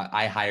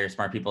hire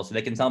smart people so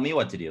they can tell me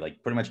what to do,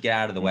 like pretty much get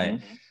out of the way.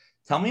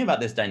 Tell me about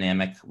this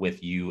dynamic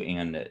with you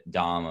and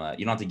Dom.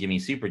 You don't have to give me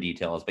super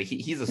details, but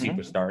he's a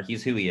superstar.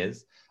 He's who he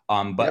is.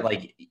 But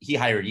like he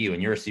hired you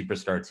and you're a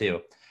superstar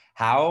too.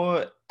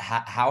 How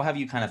have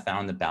you kind of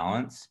found the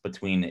balance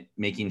between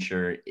making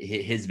sure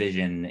his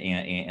vision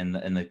and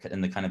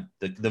the kind of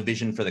the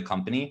vision for the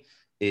company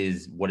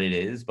is what it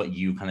is, but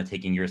you kind of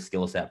taking your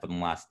skill set for the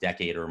last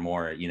decade or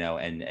more,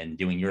 and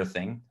doing your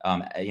thing? How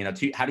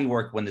do you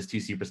work when there's two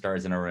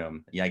superstars in a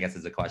room? Yeah, I guess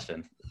is a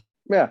question.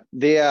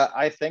 Yeah,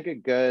 I think a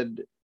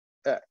good,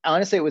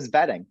 honestly, it was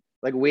vetting.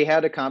 Like we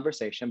had a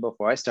conversation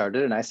before I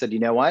started, and I said, you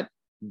know what,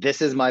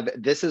 this is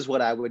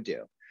what I would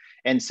do.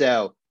 And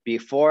so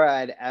before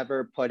I'd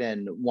ever put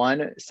in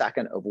 1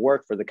 second of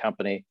work for the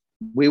company,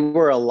 we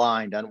were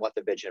aligned on what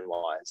the vision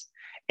was.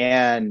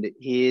 And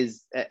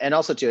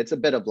also too, it's a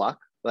bit of luck,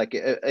 like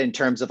in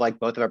terms of like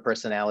both of our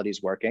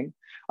personalities working.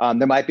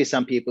 There might be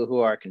some people who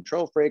are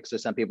control freaks, or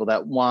some people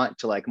that want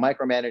to like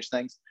micromanage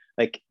things.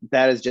 Like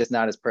that is just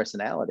not his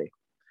personality.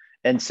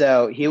 And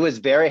so he was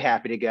very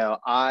happy to go,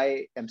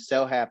 I am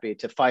so happy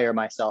to fire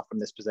myself from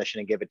this position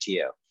and give it to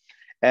you.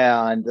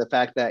 And the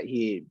fact that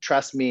he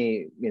trusts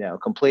me,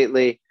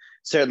 completely,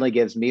 certainly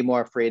gives me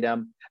more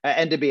freedom.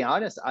 And to be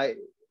honest,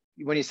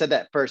 when you said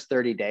that first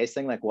 30 days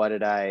thing, like what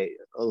did I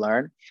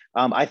learn?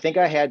 I think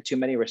I had too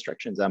many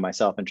restrictions on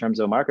myself in terms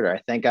of a marketer.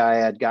 I think I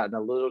had gotten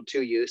a little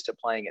too used to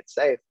playing it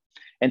safe.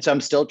 And so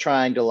I'm still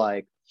trying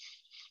to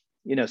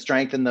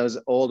strengthen those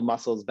old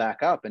muscles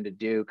back up and to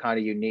do kind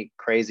of unique,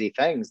 crazy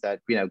things that,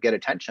 get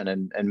attention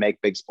and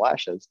make big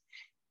splashes.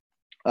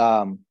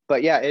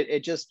 But yeah,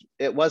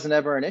 it wasn't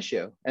ever an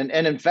issue. And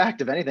in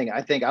fact, if anything,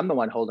 I think I'm the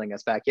one holding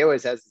us back. He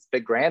always has this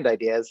big grand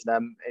ideas,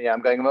 and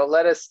I'm going, well,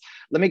 let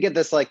me get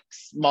this like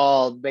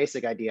small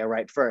basic idea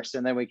right first,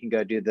 and then we can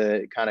go do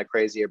the kind of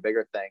crazier,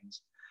 bigger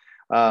things.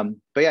 But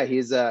yeah,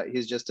 he's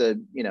just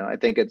I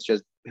think it's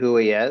just who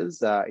he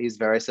is. He's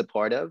very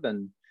supportive,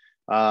 and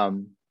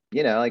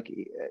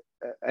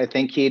I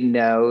think he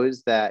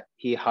knows that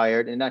he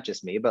hired, and not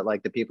just me, but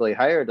like the people he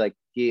hired, like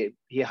he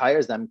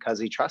hires them because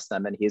he trusts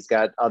them, and he's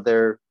got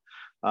other,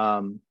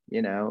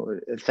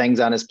 things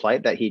on his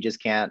plate that he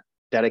just can't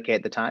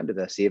dedicate the time to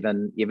this.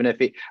 Even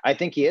if I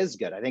think he is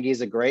good. I think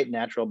he's a great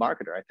natural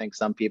marketer. I think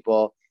some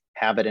people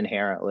have it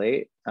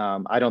inherently.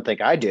 I don't think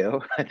I do.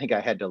 I think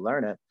I had to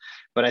learn it,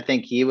 but I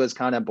think he was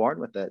kind of born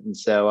with it. And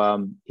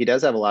so he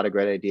does have a lot of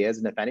great ideas.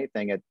 And if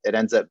anything, it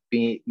ends up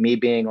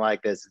being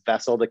like this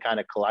vessel to kind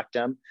of collect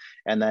them,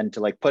 and then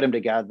to like put them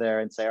together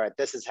and say, all right,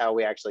 this is how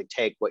we actually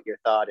take what your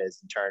thought is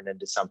and turn it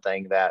into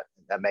something that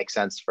makes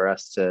sense for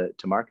us to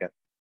market.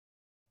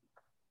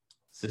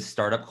 So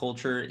startup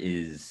culture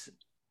is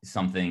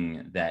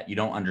something that you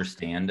don't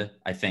understand,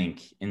 I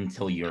think,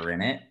 until you're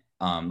in it.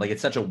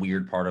 It's such a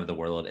weird part of the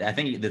world. I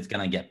think it's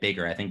going to get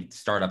bigger. I think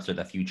startups are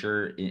the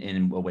future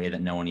in a way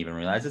that no one even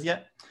realizes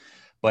yet.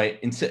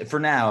 But for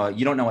now,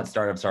 you don't know what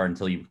startups are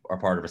until you are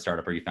part of a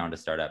startup or you found a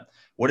startup.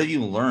 What have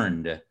you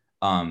learned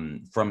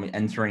from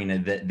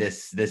entering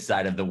this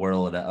side of the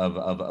world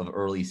of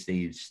early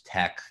stage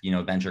tech,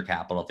 venture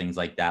capital, things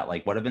like that?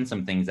 Like, what have been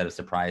some things that have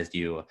surprised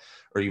you,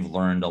 or you've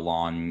learned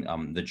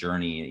along the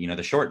journey,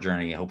 the short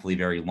journey, hopefully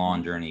very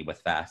long journey with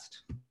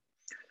Fast?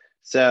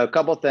 So a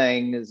couple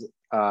things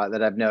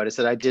that I've noticed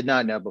that I did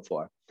not know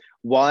before.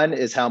 One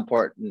is how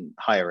important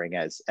hiring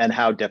is and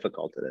how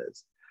difficult it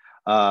is.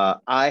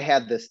 I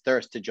had this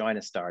thirst to join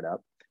a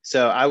startup.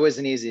 So I was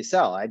an easy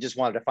sell. I just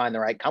wanted to find the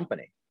right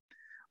company.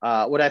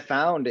 What I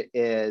found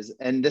is,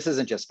 and this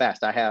isn't just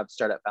fast, I have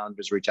startup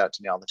founders reach out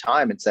to me all the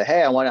time and say,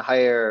 hey, I want to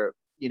hire,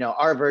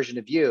 our version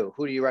of you.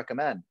 Who do you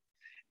recommend?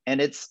 And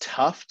it's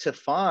tough to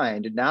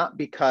find, not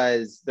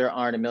because there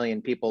aren't a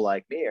million people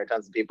like me or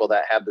tons of people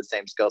that have the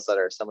same skill set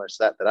or a similar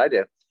set that I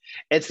do.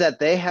 It's that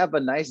they have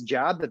a nice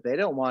job that they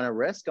don't want to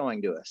risk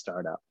going to a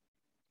startup.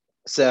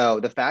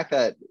 So the fact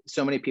that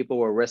so many people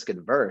were risk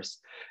adverse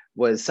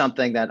was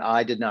something that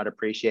I did not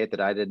appreciate, that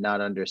I did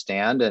not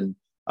understand. And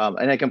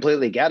I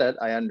completely get it.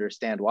 I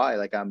understand why.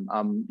 Like I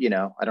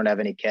don't have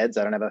any kids.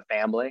 I don't have a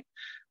family.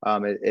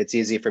 It's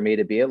easy for me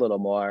to be a little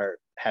more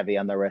heavy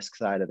on the risk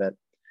side of it.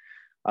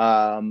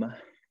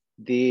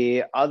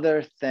 The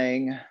other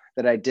thing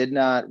that I did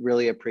not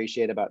really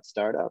appreciate about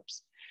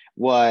startups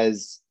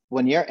was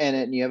when you're in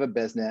it and you have a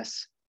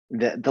business,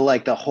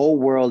 the whole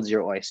world's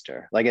your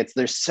oyster. Like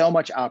there's so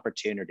much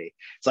opportunity.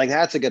 It's like,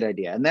 that's a good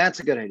idea. And that's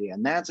a good idea.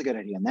 And that's a good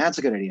idea. And that's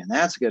a good idea. And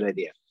that's a good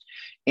idea.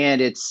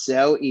 And it's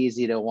so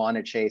easy to want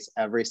to chase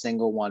every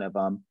single one of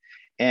them.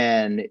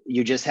 And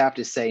you just have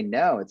to say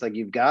no. It's like,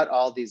 you've got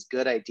all these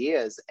good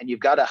ideas and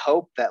you've got to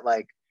hope that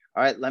like,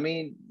 all right,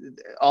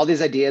 all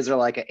these ideas are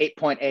like an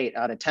 8.8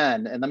 out of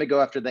 10, and let me go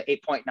after the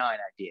 8.9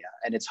 idea.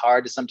 And it's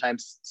hard to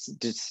sometimes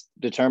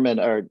determine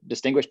or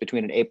distinguish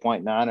between an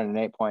 8.9 and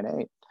an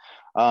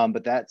 8.8.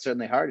 But that's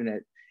certainly hard.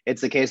 And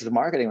it's the case with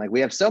marketing. Like we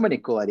have so many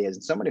cool ideas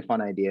and so many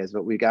fun ideas,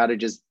 but we got to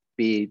just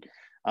be,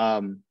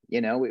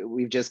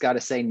 we've just got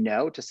to say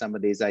no to some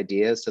of these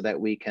ideas so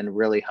that we can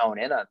really hone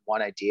in on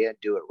one idea and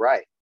do it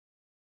right.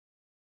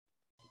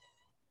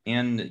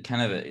 And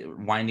kind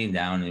of winding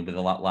down with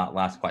a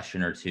last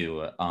question or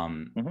two. I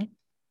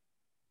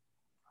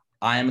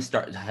am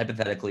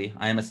hypothetically,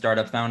 I am a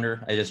startup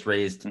founder. I just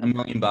raised $1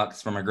 million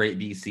from a great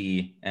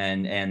VC,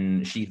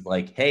 and she's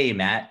like, hey,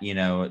 Matt,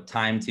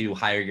 time to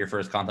hire your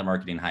first content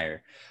marketing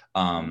hire.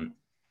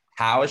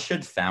 How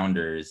should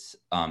founders,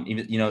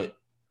 even,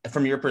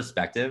 from your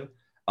perspective,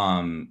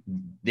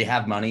 they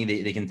have money,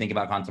 they can think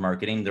about content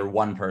marketing. They're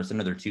one person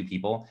or they're two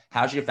people.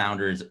 How should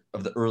founders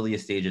of the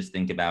earliest stages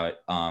think about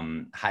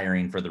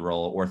hiring for the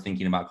role or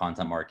thinking about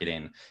content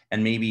marketing?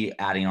 And maybe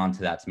adding on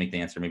to that to make the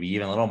answer maybe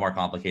even a little more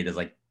complicated is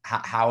like,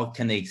 how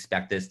can they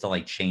expect this to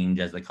like change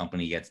as the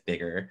company gets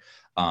bigger?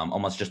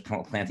 Almost just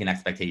planting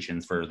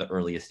expectations for the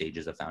earliest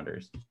stages of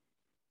founders.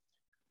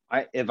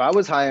 If I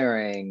was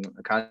hiring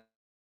a content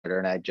marketer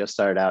and I just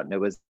started out and it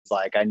was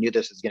like, I knew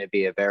this was going to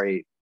be a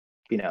very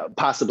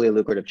possibly a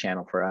lucrative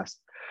channel for us,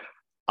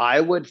 I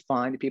would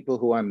find people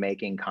who are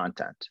making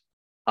content.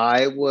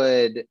 I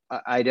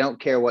don't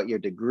care what your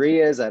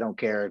degree is. I don't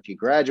care if you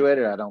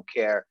graduated.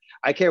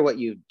 I care what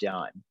you've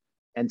done.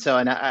 And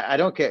I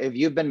don't care if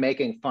you've been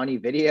making funny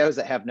videos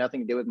that have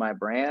nothing to do with my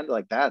brand,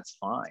 like that's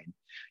fine.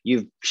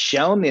 You've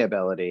shown the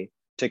ability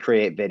to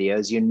create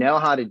videos. You know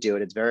how to do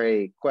it. It's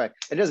very quick.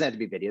 It doesn't have to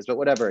be videos, but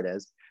whatever it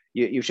is.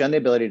 You've shown the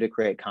ability to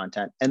create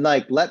content, and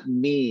like, let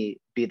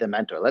me be the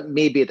mentor. Let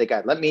me be the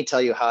guide. Let me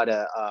tell you how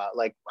to,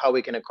 how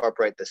we can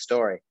incorporate the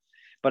story.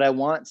 But I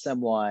want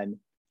someone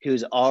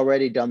who's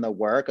already done the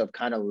work of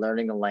kind of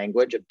learning the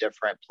language of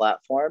different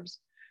platforms,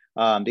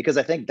 because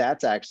I think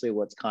that's actually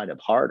what's kind of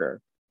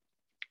harder.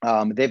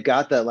 They've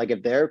got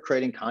if they're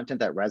creating content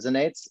that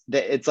resonates,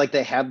 it's like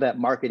they have that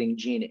marketing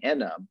gene in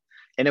them.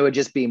 And it would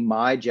just be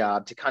my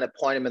job to kind of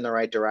point them in the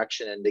right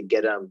direction and to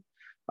get them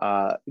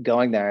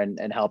going there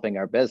and helping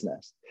our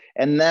business.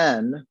 And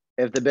then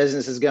if the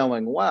business is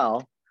going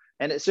well,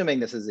 and assuming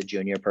this is a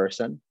junior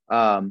person,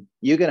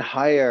 you can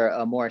hire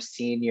a more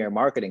senior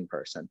marketing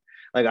person.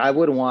 Like I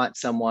would want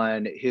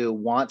someone who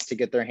wants to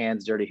get their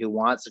hands dirty, who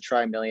wants to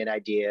try a million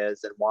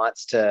ideas and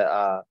wants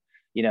to,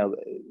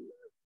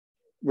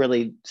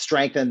 really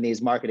strengthen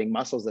these marketing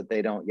muscles that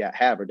they don't yet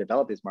have, or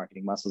develop these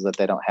marketing muscles that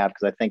they don't have.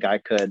 Because I think I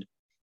could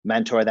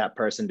mentor that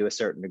person to a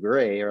certain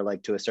degree or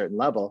like to a certain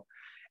level.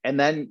 And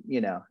then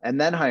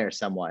hire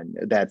someone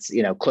that's,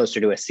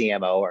 closer to a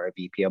CMO or a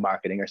VP of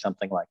marketing or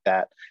something like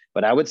that.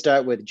 But I would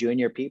start with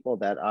junior people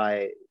that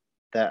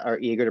are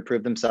eager to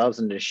prove themselves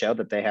and to show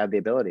that they have the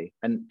ability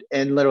and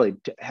literally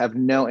have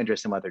no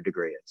interest in what their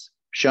degree is.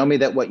 Show me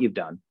that what you've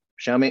done.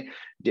 Show me,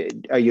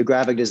 are you a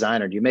graphic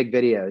designer? Do you make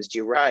videos? Do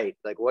you write?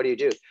 Like, what do you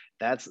do?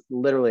 That's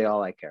literally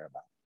all I care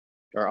about,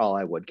 or all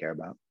I would care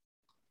about.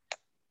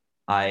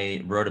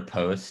 I wrote a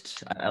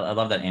post. I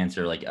love that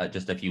answer. Like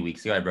just a few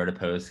weeks ago, I wrote a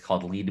post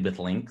called Lead with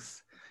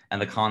Links. And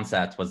the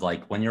concept was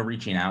like, when you're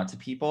reaching out to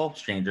people,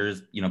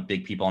 strangers,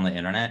 big people on the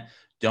internet,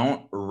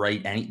 don't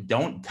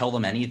tell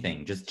them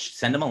anything. Just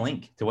send them a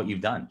link to what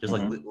you've done. Just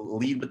like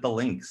lead with the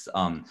links.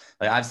 Like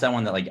I've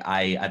someone that like,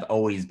 I've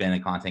always been a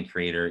content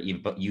creator,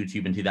 even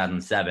YouTube in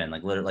 2007,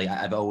 like literally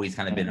I've always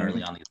kind of been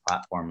early on these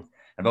platforms.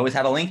 I've always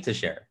had a link to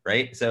share.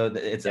 Right. So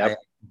I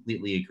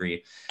completely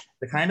agree.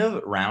 To kind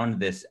of round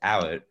this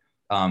out,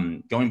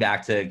 going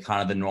back to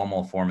kind of the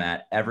normal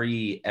format,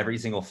 every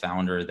single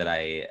founder that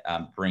I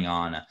bring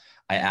on,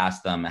 I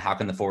ask them, how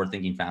can the Forward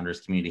Thinking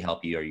Founders community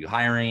help you? Are you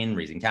hiring,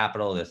 raising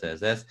capital,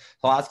 this? So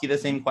I'll ask you the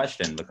same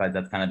question, because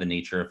that's kind of the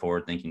nature of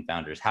Forward Thinking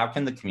Founders. How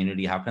can the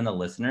community, how can the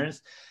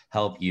listeners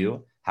help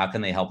you? How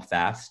can they help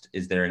fast?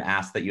 Is there an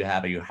ask that you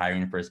have? Are you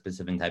hiring for a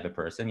specific type of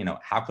person? You know,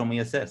 how can we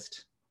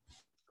assist?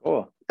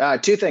 Cool.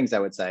 Two things I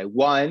would say.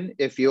 One,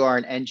 if you are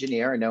an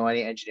engineer or know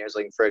any engineers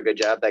looking for a good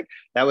job, like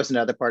that was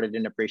another part I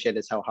didn't appreciate,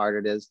 is how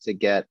hard it is to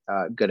get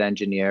good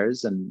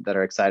engineers and that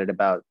are excited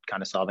about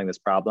kind of solving this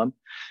problem.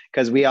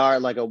 Because we are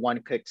like a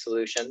one-click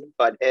solution,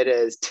 but it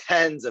is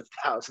tens of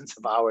thousands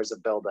of hours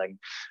of building.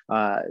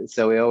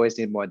 So we always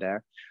need more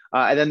there.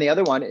 And then the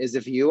other one is,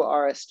 if you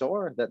are a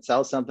store that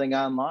sells something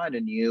online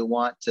and you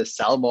want to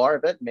sell more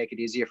of it, make it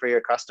easier for your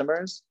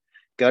customers,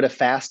 go to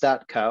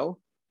fast.co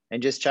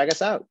and just check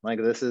us out. Like,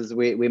 this is,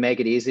 we make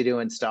it easy to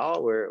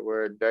install.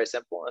 We're very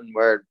simple, and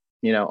we're,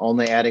 you know,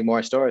 only adding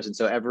more stores. And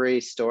so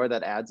every store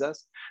that adds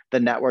us, the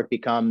network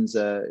becomes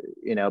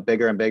you know,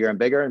 bigger and bigger and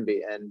bigger,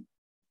 and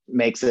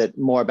makes it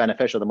more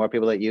beneficial. The more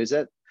people that use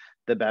it,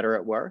 the better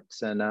it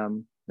works.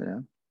 And you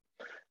know,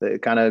 the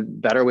kind of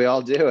better we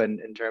all do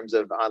in terms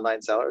of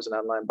online sellers and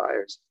online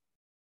buyers.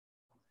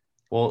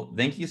 Well,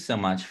 thank you so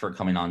much for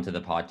coming on to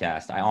the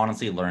podcast. I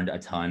honestly learned a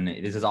ton.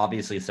 This is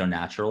obviously so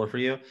natural for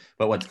you,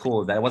 but what's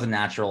cool is that it wasn't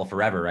natural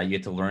forever, right? You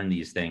get to learn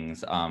these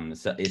things.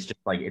 So it's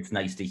just like, it's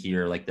nice to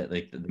hear like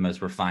the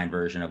most refined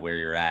version of where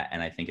you're at.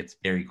 And I think it's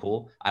very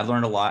cool. I've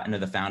learned a lot, and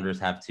the founders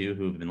have too,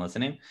 who've been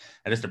listening.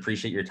 I just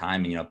appreciate your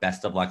time, and, you know,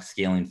 best of luck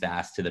scaling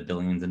fast to the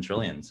billions and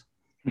trillions.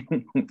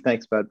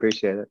 Thanks, bud.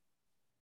 Appreciate it.